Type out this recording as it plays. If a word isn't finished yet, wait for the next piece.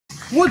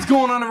What's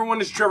going on, everyone?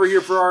 It's Trevor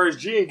here for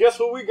RSG, and guess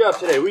what we got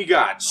today? We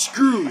got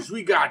screws,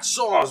 we got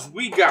saws,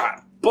 we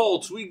got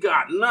bolts, we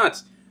got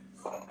nuts,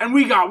 and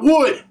we got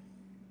wood.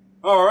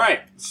 Alright,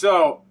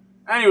 so,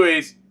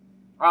 anyways,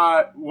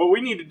 what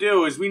we need to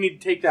do is we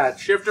need to take that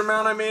shifter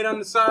mount I made on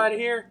the side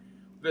here,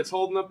 that's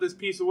holding up this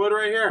piece of wood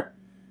right here.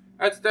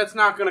 That's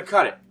not going to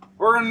cut it.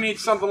 We're going to need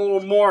something a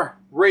little more,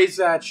 raise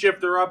that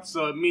shifter up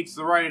so it meets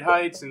the right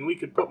heights, and we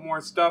could put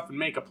more stuff and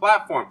make a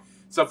platform.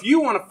 So if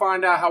you want to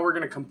find out how we're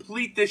going to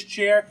complete this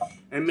chair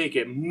and make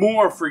it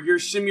more for your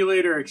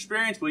simulator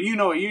experience, well, you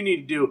know what you need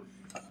to do.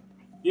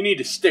 You need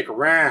to stick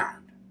around.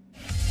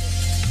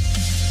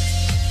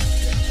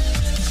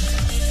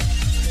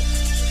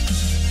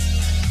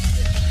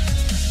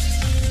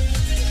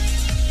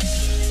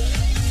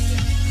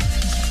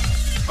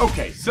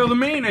 Okay, so the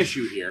main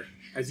issue here,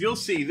 as you'll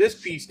see this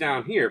piece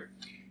down here,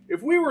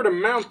 if we were to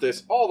mount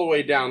this all the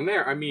way down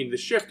there, I mean the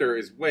shifter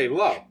is way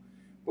low,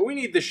 but we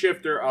need the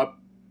shifter up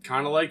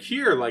kind of like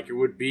here, like it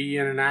would be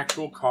in an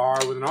actual car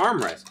with an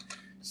armrest.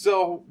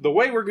 So the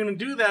way we're going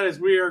to do that is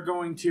we are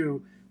going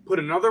to put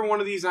another one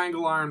of these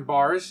angle iron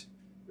bars.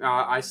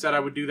 I said I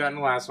would do that in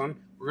the last one.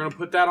 We're going to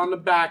put that on the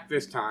back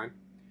this time.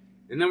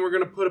 And then we're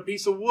going to put a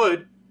piece of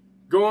wood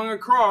going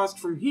across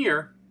from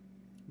here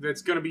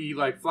that's going to be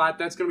like flat.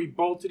 That's going to be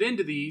bolted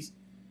into these.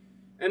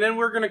 And then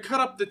we're going to cut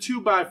up the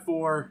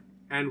 2x4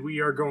 and we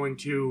are going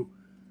to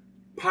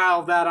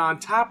pile that on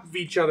top of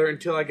each other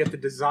until I get the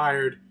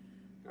desired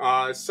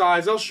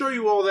size. I'll show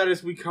you all that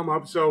as we come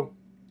up. So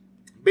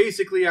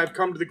basically I've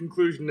come to the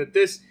conclusion that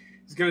this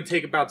is going to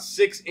take about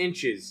 6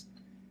 inches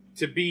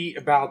to be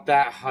about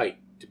that height,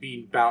 to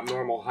be about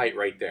normal height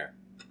right there.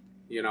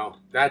 You know,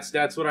 that's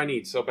what I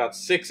need. So about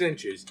 6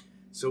 inches.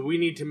 So we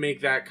need to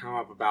make that come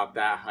up about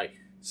that height.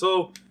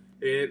 So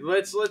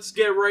let's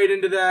get right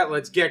into that.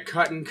 Let's get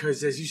cutting,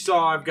 because as you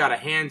saw, I've got a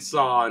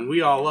handsaw and we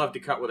all love to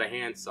cut with a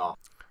handsaw.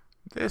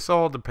 This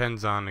all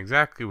depends on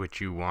exactly what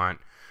you want.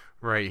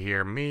 Right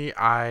here,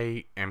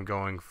 I am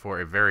going for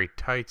a very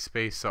tight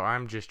space, so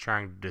I'm just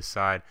trying to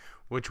decide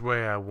which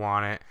way I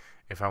want it.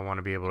 If I want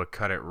to be able to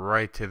cut it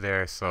right to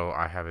there so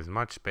I have as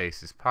much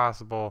space as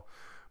possible.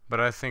 But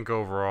I think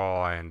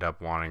overall I end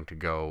up wanting to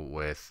go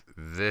with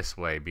this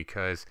way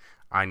because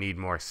I need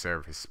more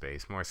surface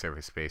space. More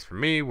surface space for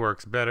me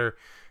works better,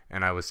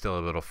 and I was still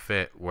able to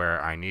fit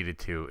where I needed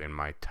to in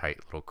my tight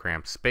little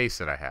cramped space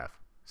that I have.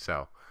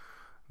 So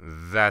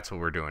that's what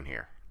we're doing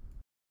here.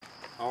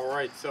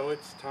 Alright, so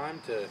it's time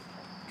to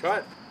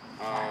cut.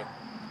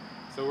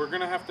 So we're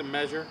going to have to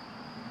measure,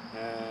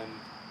 and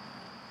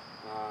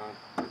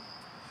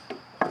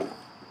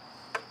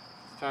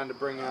it's time to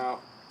bring out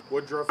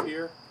Woodruff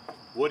here.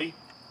 Woody.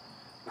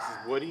 This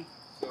is Woody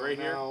right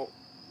here. Now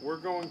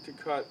we're going to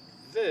cut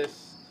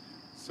this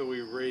so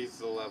we raise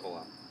the level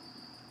up.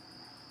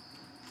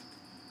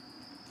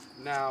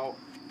 Now,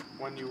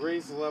 when you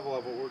raise the level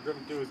up, what we're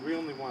going to do is we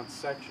only want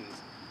sections.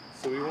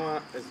 So we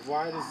want as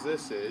wide as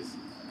this is.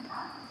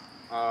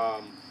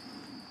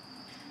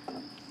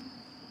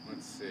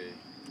 Let's see.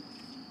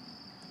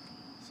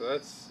 So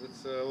that's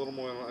a little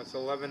more. It's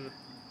 11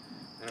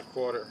 and a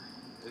quarter.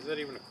 Is that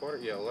even a quarter?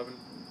 Yeah, 11.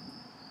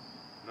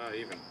 Not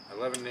even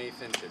 11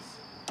 1/8 inches.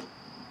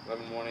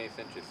 11 1/8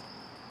 inches.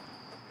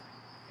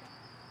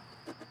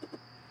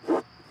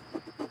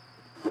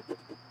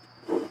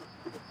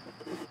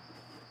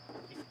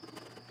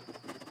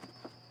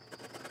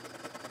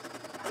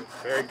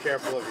 Very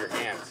careful of your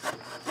hands.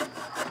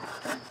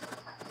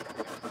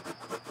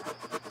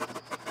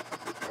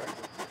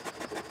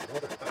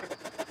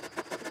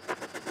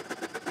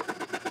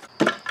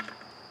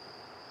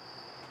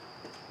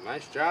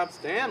 Nice job,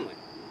 Stanley.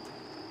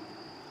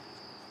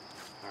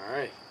 All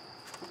right.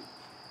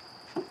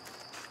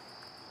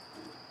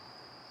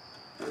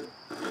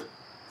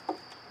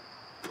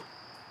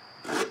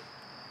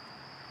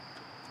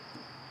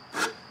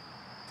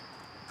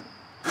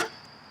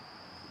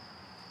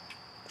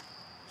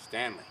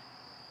 Stanley.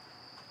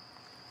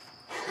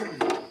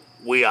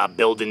 We are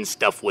building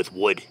stuff with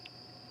wood.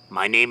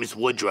 My name is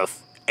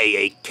Woodruff,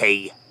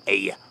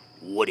 A.A.K.A.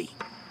 Woody.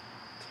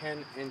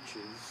 10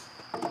 inches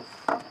on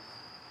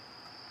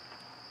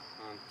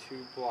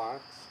 2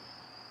 blocks.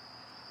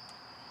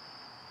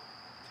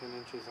 10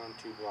 inches on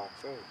 2 blocks.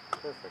 Oh,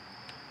 perfect.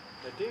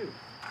 I do.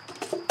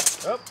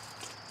 Oh.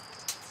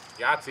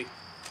 Yahtzee.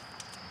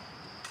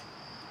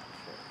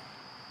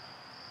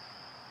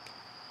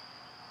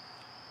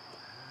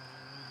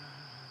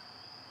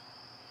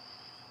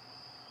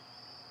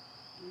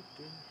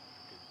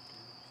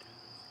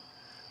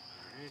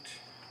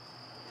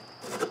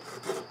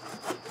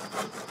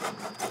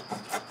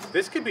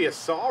 This could be a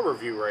saw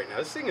review right now.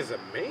 This thing is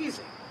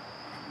amazing.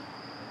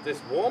 This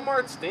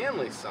Walmart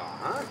Stanley saw,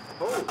 huh?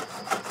 Oh,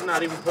 I'm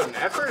not even putting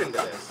effort into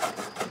this.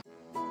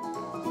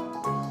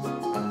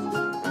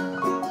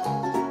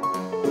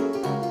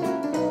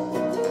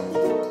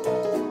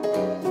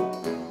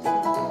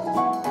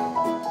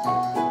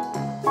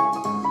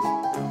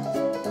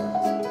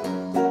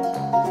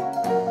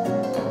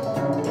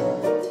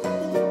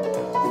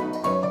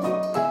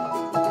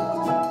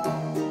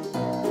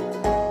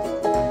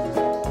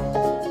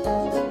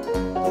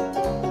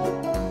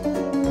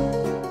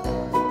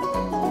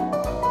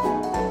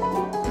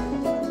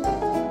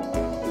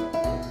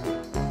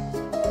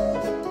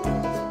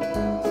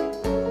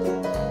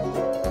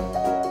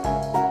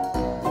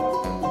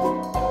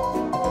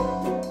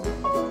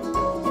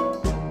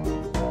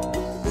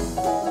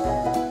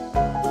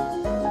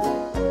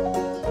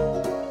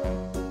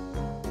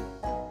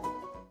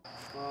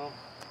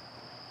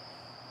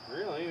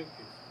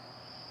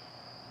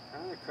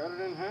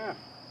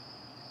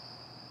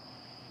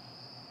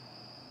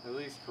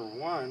 least for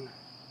one.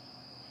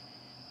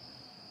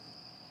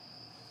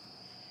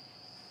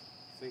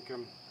 I think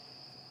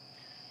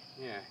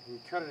yeah, you can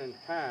cut it in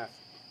half.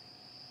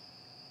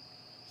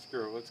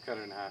 Screw it, let's cut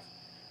it in half.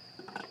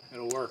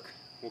 It'll work.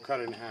 We'll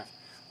cut it in half.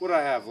 What do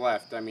I have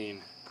left? I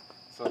mean,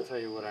 so I'll tell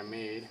you what I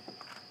made.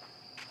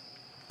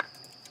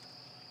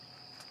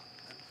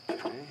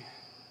 Okay.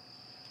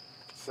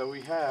 So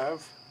we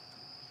have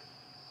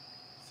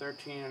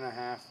 13 and a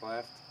half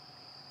left.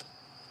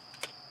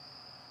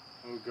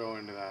 We'll go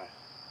into that.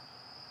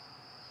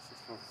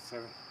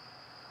 6.7.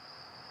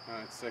 No,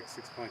 it's like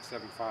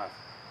 6.75.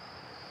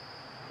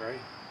 Right?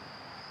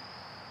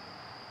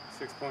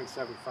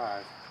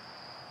 6.75.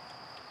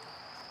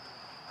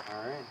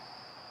 Alright.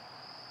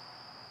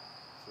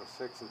 So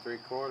 6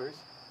 3/4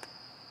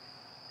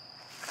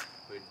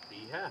 would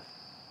be half.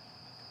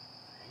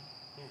 Right?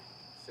 Yeah.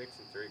 6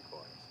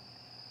 3/4.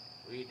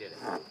 We did it.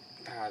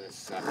 Ah, this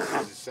sucks.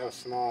 This is so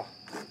small.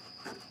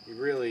 You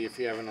really, if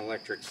you have an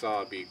electric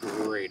saw, it'd be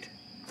great.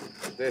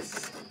 This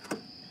is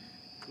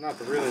not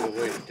really the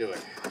way to do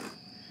it.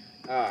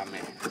 Oh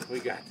man, we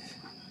got this.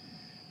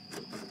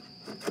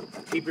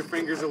 Keep your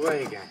fingers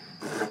away again.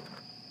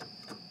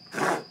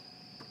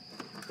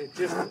 It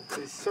just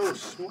is so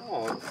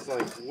small. It's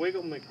like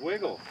wiggle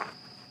McWiggle.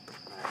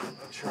 Alright,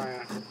 I'll try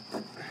it.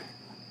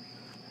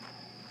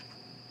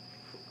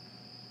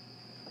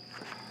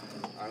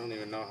 I don't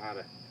even know how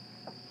to,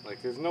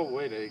 like, there's no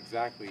way to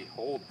exactly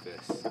hold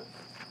this.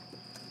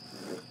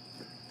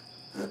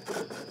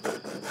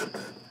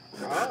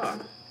 Ah,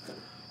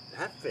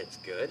 that fits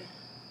good.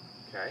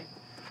 Okay,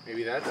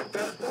 maybe that's the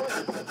best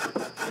one.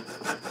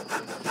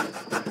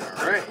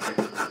 Alright,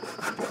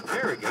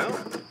 there we go.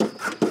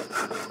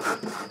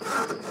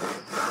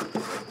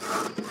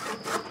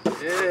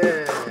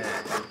 Yeah.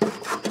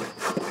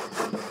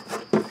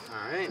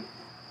 Alright,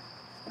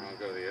 I'll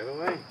go the other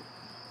way.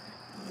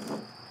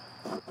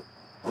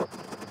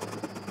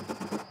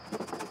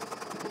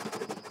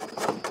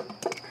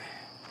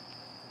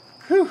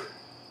 Whew.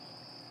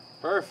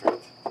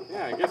 Perfect.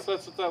 Yeah, I guess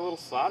that's what that little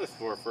slot is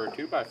for a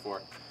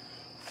 2x4.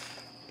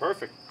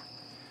 Perfect.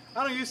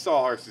 I don't use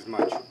sawhorses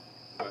much,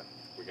 but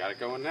we got it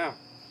going now.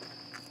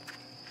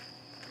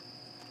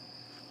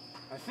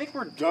 I think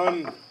we're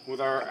done with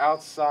our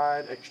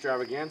outside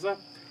extravaganza.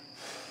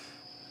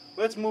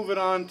 Let's move it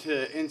on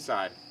to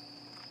inside,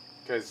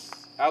 because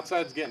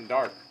outside's getting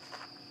dark.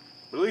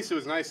 But at least it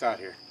was nice out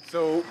here.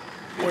 So,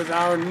 with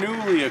our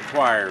newly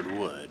acquired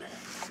wood,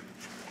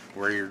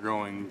 where you're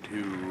going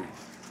to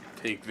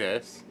take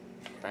this,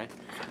 okay?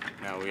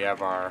 Now we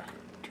have our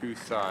two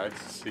sides.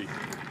 Let's see,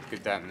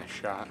 get that in the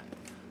shot.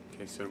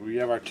 Okay, so we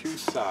have our two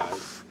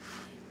sides.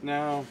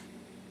 Now,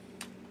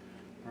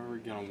 where are we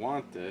gonna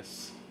want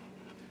this?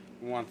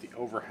 We want the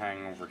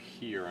overhang over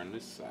here on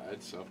this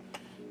side, so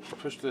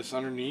push this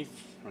underneath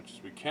as much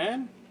as we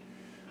can.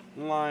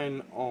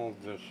 Line all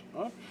of this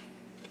up,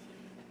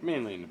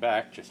 mainly in the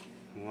back, just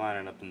line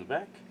it up in the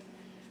back,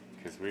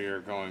 because we are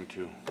going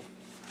to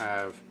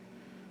have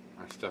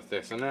our stuff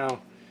there. So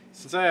now,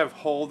 since I have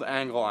hold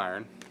angle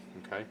iron,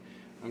 okay,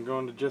 I'm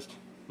going to just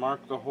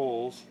mark the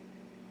holes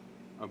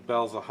of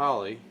bells of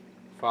holly,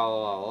 fa la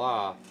la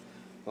la,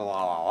 la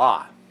la la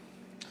la,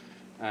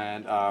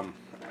 and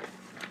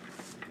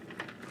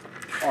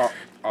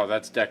oh,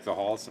 that's deck the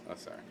halls. Oh,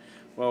 sorry.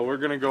 Well, we're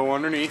gonna go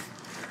underneath.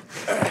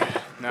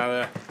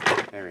 Now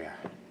there we are,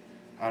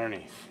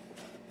 underneath.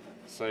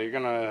 So you're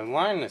gonna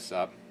line this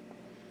up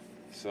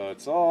so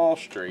it's all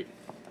straight.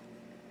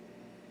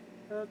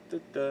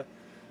 That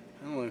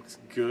looks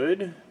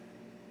good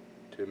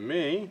to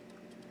me.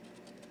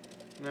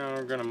 Now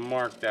we're gonna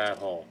mark that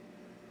hole.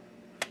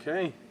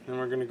 Okay, then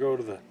we're gonna go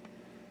to the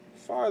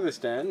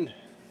farthest end.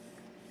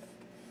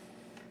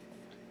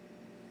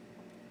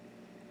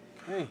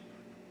 Okay,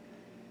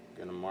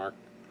 gonna mark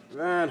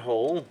that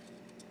hole.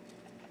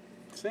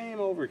 Same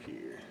over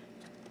here.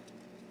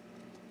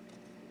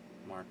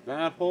 Mark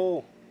that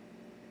hole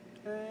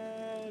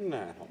and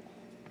that hole.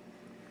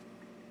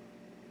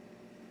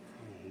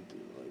 Do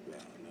it like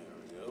that. There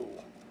we go.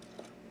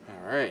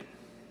 Alright.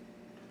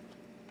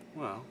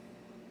 Well,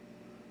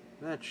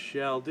 that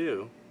shall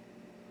do.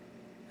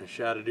 A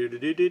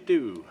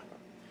shot-a-doo-doo-doo-doo-doo.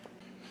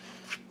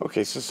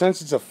 Okay, so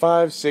since it's a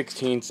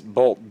 5/16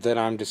 bolt that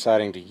I'm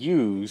deciding to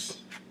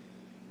use,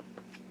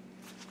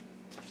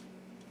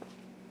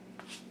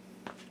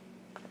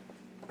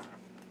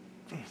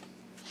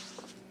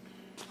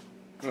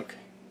 okay,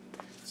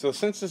 so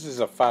since this is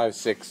a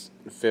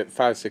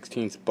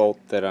 5/16 bolt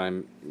that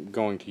I'm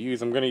going to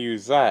use, I'm going to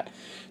use that.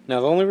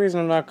 Now the only reason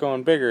I'm not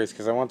going bigger is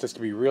because I want this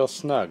to be real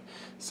snug,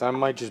 so I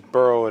might just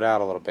burrow it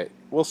out a little bit.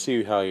 We'll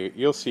see how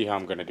you'll see how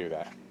I'm going to do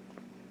that.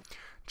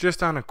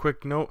 Just on a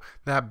quick note,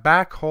 that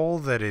back hole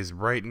that is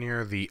right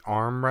near the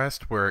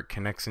armrest where it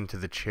connects into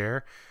the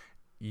chair,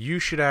 you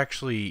should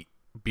actually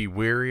be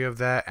wary of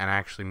that and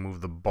actually move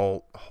the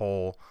bolt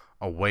hole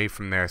away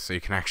from there so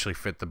you can actually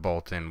fit the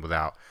bolt in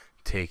without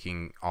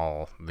taking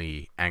all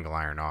the angle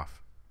iron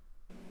off.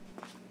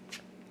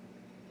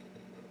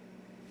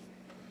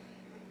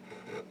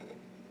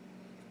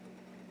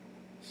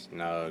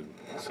 Snug.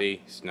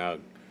 See?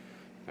 Snug.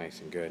 Nice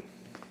and good.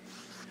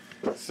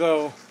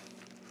 So,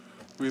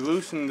 we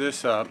loosen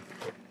this up.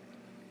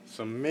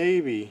 So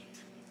maybe,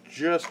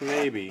 just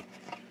maybe,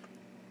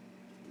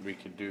 we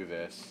could do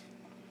this.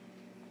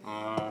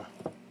 Let's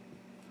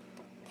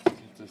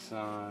get this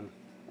on.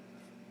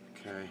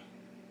 Okay.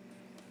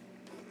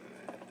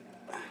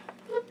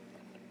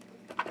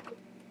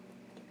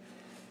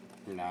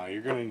 Now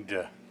you're gonna need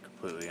to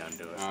completely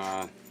undo it.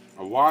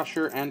 A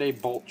washer and a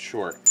bolt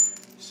short.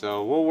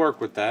 So we'll work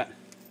with that.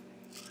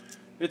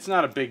 It's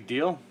not a big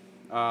deal.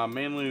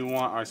 Mainly we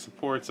want our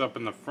supports up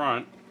in the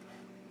front.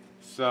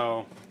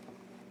 So,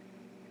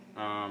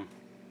 wow,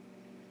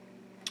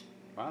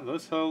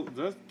 those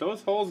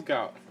holes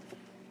got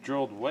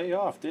drilled way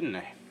off, didn't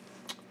they?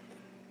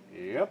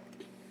 Yep.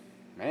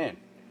 Man,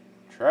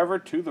 Trevor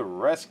to the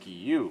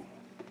rescue.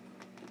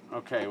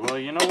 Okay, well,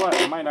 you know what?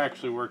 It might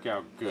actually work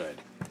out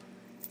good.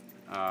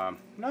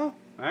 No,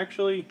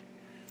 actually,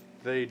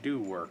 they do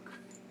work.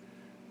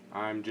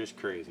 I'm just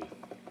crazy.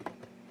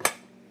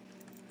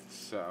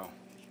 So,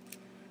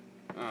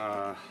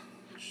 son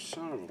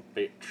of a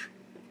bitch.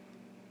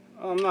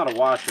 Well, I'm not a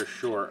washer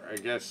short. I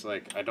guess,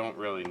 like, I don't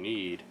really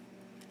need,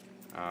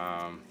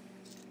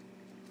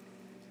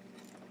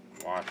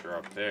 washer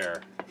up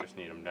there. Just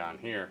need them down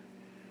here.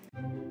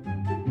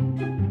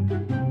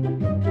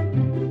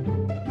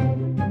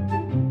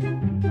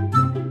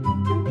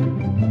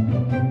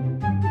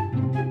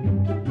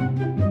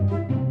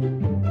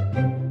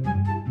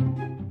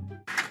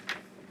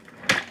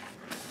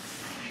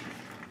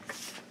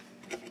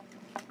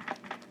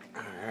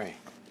 Alright.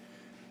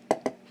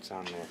 It's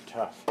on there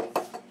tough.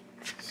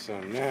 So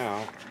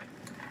now,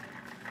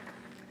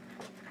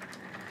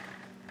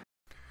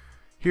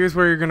 Here's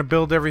where you're going to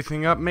build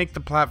everything up. Make the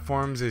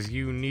platforms as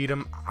you need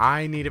them.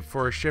 I need it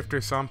for a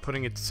shifter, so I'm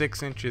putting it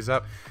 6 inches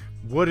up.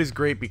 Wood is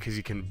great because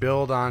you can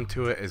build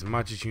onto it as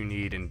much as you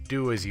need and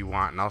do as you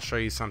want. And I'll show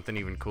you something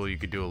even cool you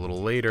could do a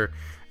little later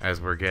as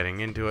we're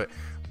getting into it.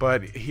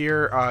 But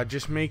here,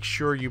 just make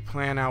sure you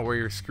plan out where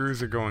your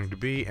screws are going to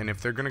be. And if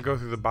they're going to go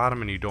through the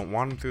bottom and you don't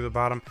want them through the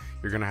bottom,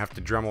 you're going to have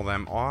to Dremel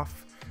them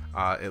off.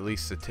 At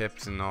least the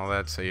tips and all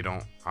that, so you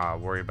don't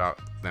worry about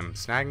them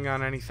snagging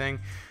on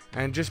anything.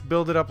 And just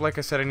build it up. Like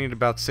I said, I need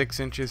about 6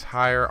 inches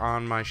higher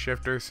on my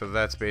shifter, so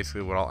that's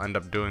basically what I'll end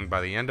up doing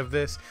by the end of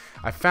this.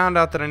 I found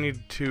out that I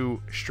need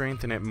to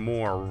strengthen it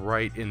more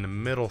right in the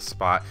middle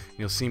spot.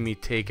 You'll see me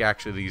take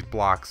actually these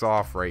blocks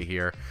off right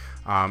here.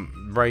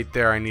 Right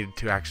there I needed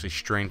to actually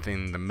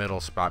strengthen the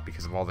middle spot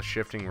because of all the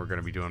shifting we're going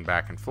to be doing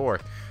back and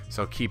forth,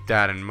 so keep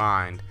that in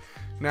mind.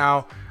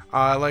 Now,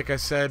 like I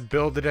said,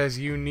 build it as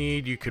you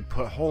need. You could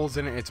put holes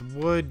in it. It's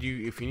wood.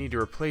 If you need to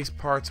replace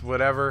parts,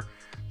 whatever.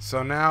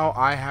 So now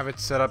I have it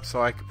set up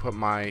so I can put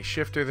my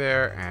shifter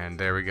there, and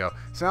there we go.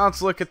 So now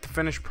let's look at the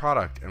finished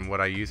product and what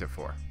I use it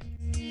for.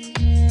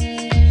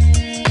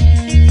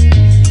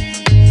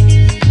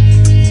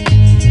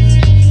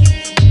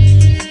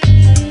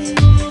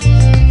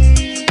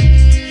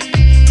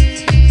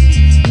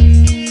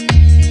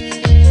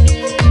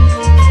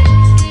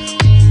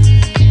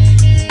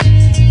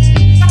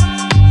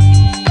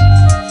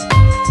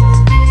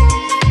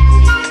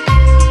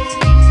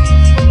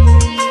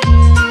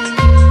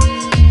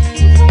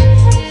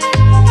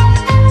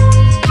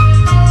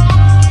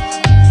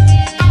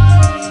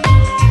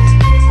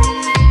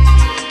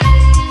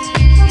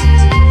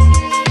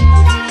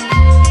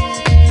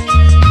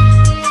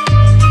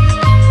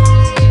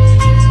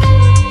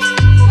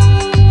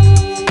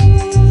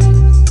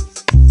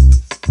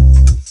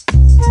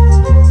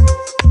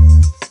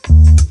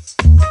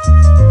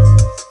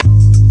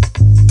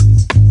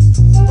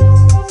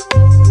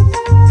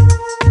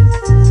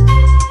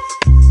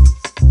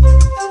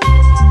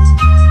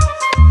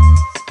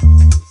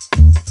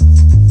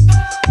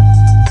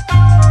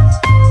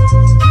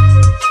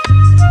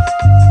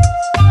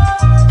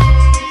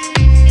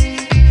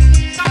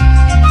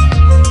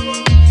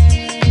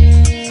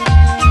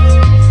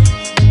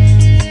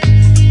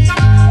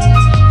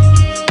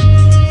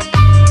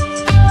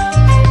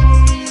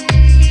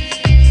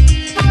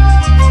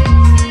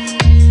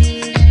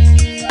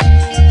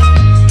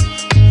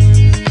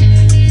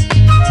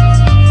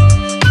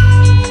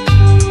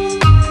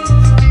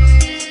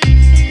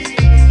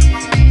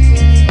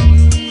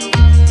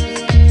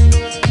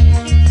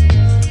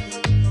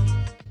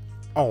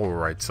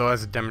 Alright, so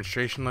as a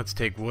demonstration, let's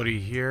take Woody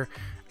here,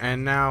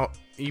 and now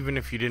even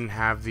if you didn't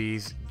have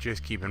these,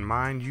 just keep in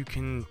mind you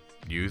can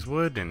use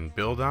wood and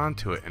build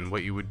onto it. And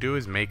what you would do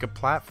is make a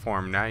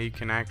platform. Now you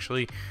can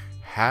actually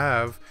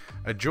have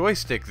a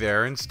joystick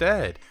there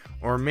instead.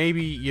 Or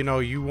maybe, you know,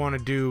 you want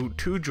to do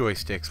 2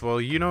 joysticks.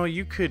 Well, you know,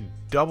 you could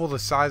double the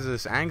size of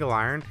this angle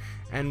iron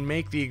and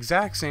make the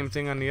exact same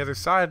thing on the other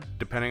side,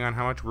 depending on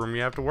how much room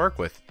you have to work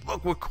with.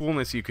 Look what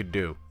coolness you could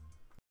do.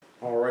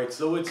 alright,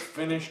 so it's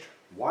finished.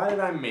 Why did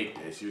I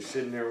make this? You're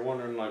sitting there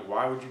wondering, like,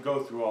 why would you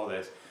go through all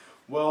this?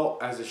 Well,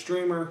 as a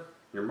streamer,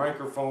 your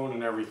microphone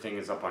and everything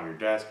is up on your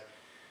desk.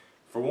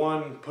 For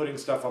one, putting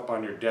stuff up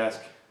on your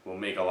desk will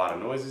make a lot of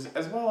noises,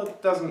 as well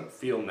it doesn't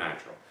feel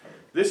natural.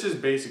 this is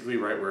basically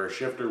right where a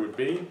shifter would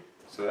be,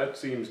 so that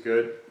seems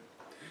good.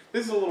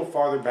 This is a little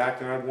farther back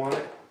than I'd want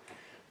it,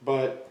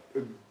 but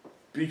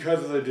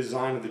because of the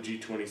design of the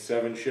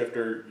G27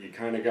 shifter, you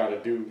kind of got to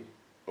do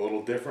a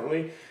little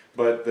differently.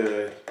 But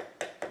the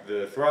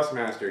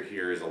Thrustmaster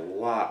here is a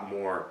lot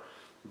more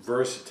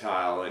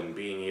versatile in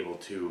being able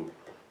to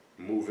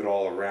move it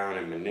all around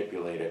and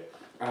manipulate it.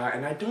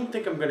 And I don't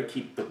think I'm going to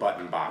keep the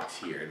button box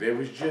here. It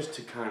was just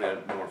to kind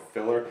of more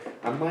filler.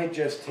 I might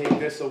just take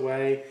this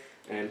away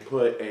and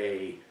put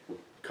a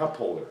cup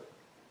holder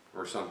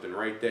or something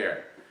right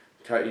there.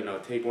 Cut,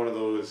 take one of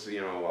those,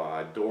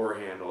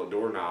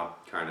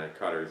 doorknob kind of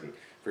cutters, and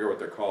forget what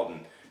they're called,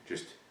 and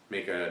just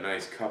make a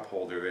nice cup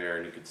holder there,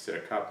 and you could sit a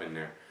cup in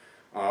there.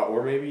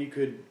 Or maybe you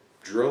could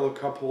drill a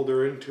cup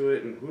holder into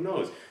it, and who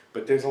knows.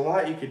 But there's a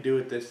lot you could do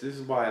with this. This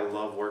is why I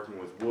love working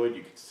with wood.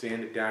 You could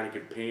sand it down, you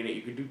could paint it,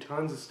 you could do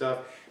tons of stuff.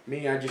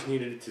 Me, I just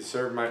needed it to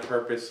serve my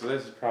purpose, so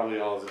this is probably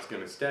all as it's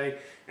going to stay.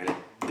 And it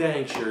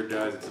dang sure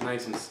does. It's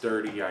nice and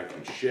sturdy. I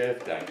can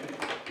shift, I can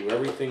do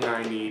everything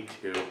I need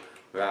to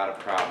without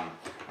a problem.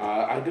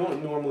 I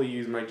don't normally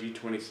use my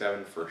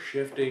G27 for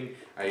shifting.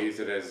 I use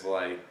it as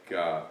like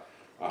a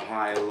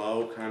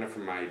high-low kind of for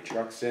my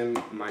truck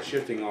sim. My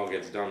shifting all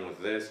gets done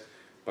with this,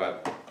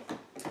 but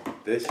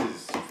this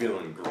is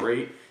feeling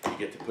great. You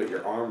get to put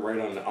your arm right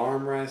on the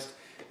armrest.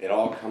 It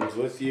all comes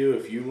with you.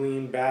 If you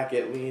lean back,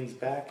 it leans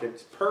back.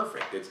 It's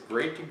perfect. It's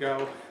great to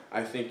go.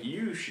 I think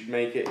you should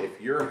make it if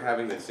you're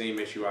having the same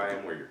issue I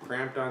am, where you're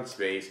cramped on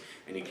space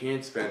and you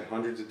can't spend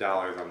hundreds of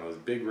dollars on those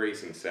big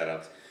racing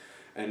setups.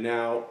 And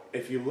now,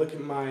 if you look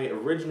at my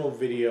original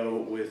video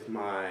with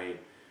my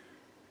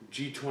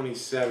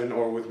G27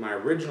 or with my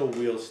original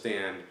wheel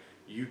stand,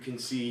 you can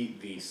see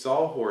the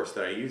sawhorse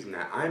that I use in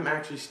that. I'm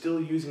actually still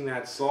using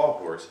that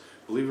sawhorse.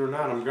 Believe it or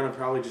not, I'm going to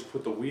probably just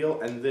put the wheel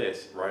and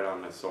this right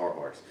on the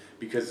sawhorse,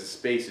 because the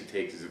space it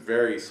takes is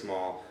very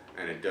small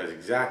and it does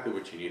exactly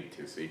what you need it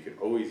to. So you can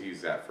always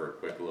use that for a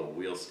quick little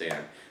wheel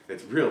stand.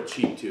 That's real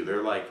cheap too.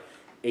 They're like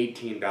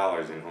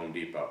 $18 in Home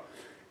Depot.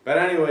 But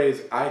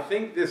anyways, I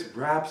think this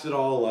wraps it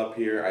all up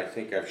here. I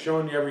think I've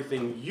shown you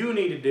everything you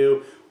need to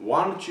do.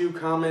 Why don't you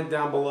comment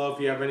down below if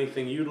you have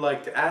anything you'd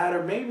like to add,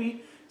 or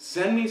maybe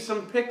send me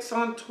some pics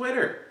on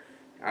Twitter.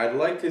 I'd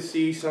like to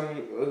see some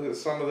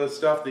of the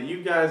stuff that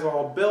you guys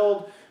all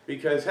build,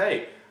 because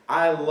hey,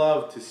 I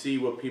love to see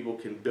what people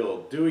can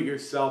build.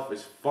 Do-it-yourself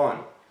is fun.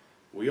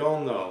 We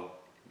all know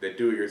that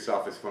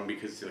do-it-yourself is fun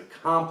because it's an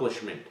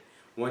accomplishment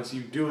once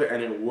you do it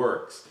and it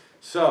works.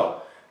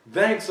 So,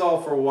 thanks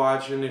all for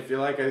watching. If you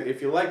like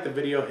the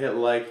video, hit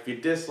like. If you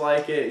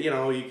dislike it, you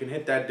can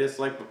hit that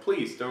dislike, but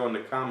please throw in the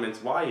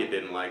comments why you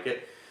didn't like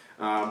it.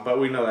 But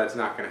we know that's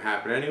not going to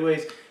happen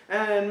anyways.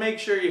 And make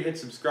sure you hit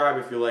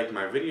subscribe if you like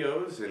my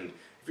videos. And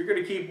if you're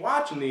going to keep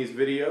watching these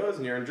videos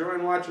and you're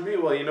enjoying watching me,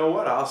 well, you know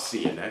what? I'll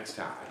see you next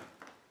time.